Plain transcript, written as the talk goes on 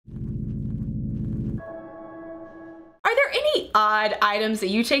any odd items that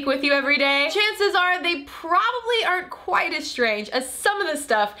you take with you every day? Chances are they probably aren't quite as strange as some of the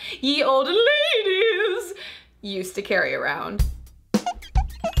stuff ye old ladies used to carry around.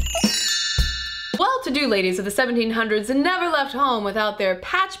 Well-to-do ladies of the 1700s never left home without their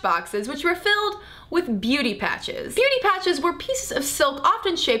patch boxes, which were filled with beauty patches. Beauty patches were pieces of silk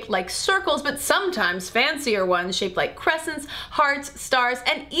often shaped like circles, but sometimes fancier ones shaped like crescents, hearts, stars,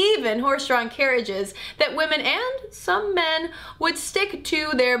 and even horse-drawn carriages that women and some men would stick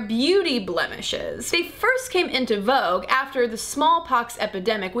to their beauty blemishes. They first came into vogue after the smallpox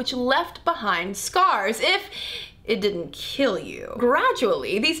epidemic, which left behind scars, if it didn't kill you.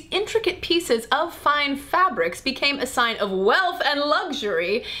 Gradually, these intricate pieces of fine fabrics became a sign of wealth and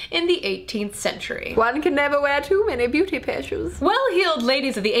luxury in the 18th century. One can never wear too many beauty patches. Well-heeled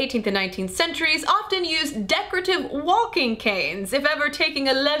ladies of the 18th and 19th centuries often used decorative walking canes if ever taking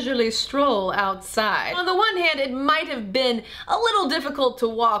a leisurely stroll outside. On the one hand, it might have been a little difficult to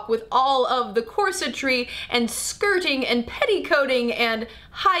walk with all of the corsetry and skirting and petticoating and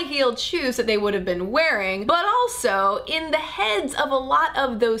high-heeled shoes that they would have been wearing, but also in the heads of a lot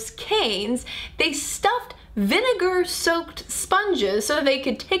of those canes, they stuffed vinegar-soaked sponges so they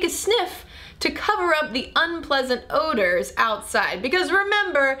could take a sniff to cover up the unpleasant odors outside. Because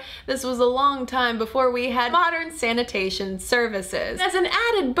remember, this was a long time before we had modern sanitation services. As an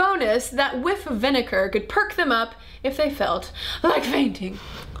added bonus, that whiff of vinegar could perk them up if they felt like fainting.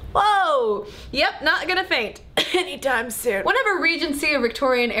 Whoa! Yep, not gonna faint anytime soon. Whenever Regency or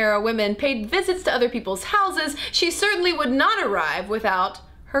Victorian era women paid visits to other people's houses, she certainly would not arrive without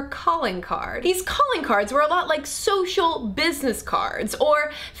her calling card. These calling cards were a lot like social business cards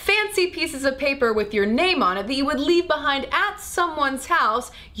or fancy pieces of paper with your name on it that you would leave behind at someone's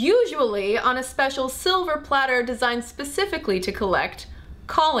house, usually on a special silver platter designed specifically to collect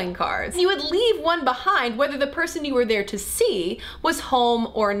calling cards. You would leave one behind whether the person you were there to see was home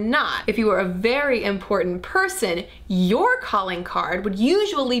or not. If you were a very important person, your calling card would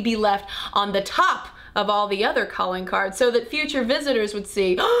usually be left on the top of all the other calling cards so that future visitors would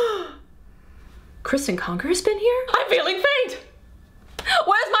see, Cristen Conqueror's been here? I'm feeling faint!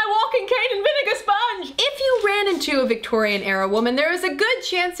 Where's my walking cane and vinegar sponge? If you ran into a Victorian era woman, there is a good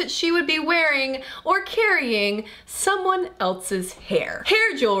chance that she would be wearing or carrying someone else's hair.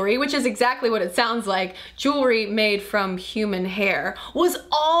 Hair jewelry, which is exactly what it sounds like, jewelry made from human hair, was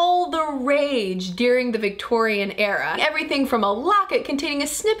all the rage during the Victorian era. Everything from a locket containing a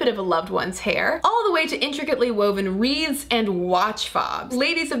snippet of a loved one's hair, all the way to intricately woven wreaths and watch fobs.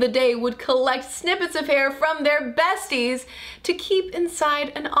 Ladies of the day would collect snippets of hair from their besties to keep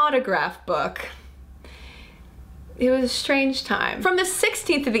inside an autograph book. It was a strange time. From the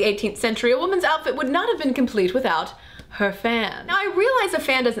 16th to the 18th century, a woman's outfit would not have been complete without her fan. Now, I realize a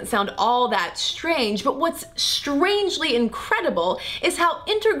fan doesn't sound all that strange, but what's strangely incredible is how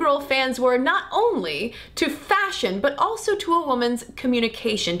integral fans were not only to fashion, but also to a woman's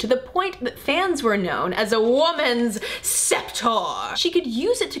communication, to the point that fans were known as a woman's scepter. She could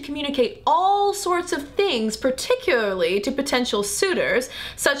use it to communicate all sorts of things, particularly to potential suitors,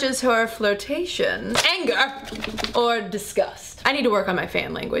 such as her flirtation, anger, or disgust. I need to work on my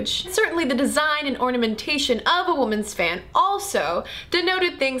fan language. Certainly the design and ornamentation of a woman's fan also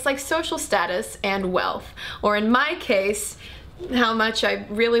denoted things like social status and wealth, or in my case, how much I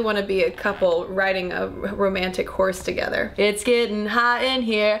really want to be a couple riding a romantic horse together. It's getting hot in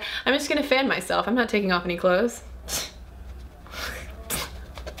here. I'm just gonna fan myself. I'm not taking off any clothes.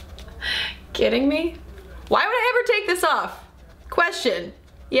 Kidding me? Why would I ever take this off? Question.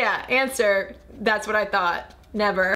 Yeah, answer. That's what I thought. Never.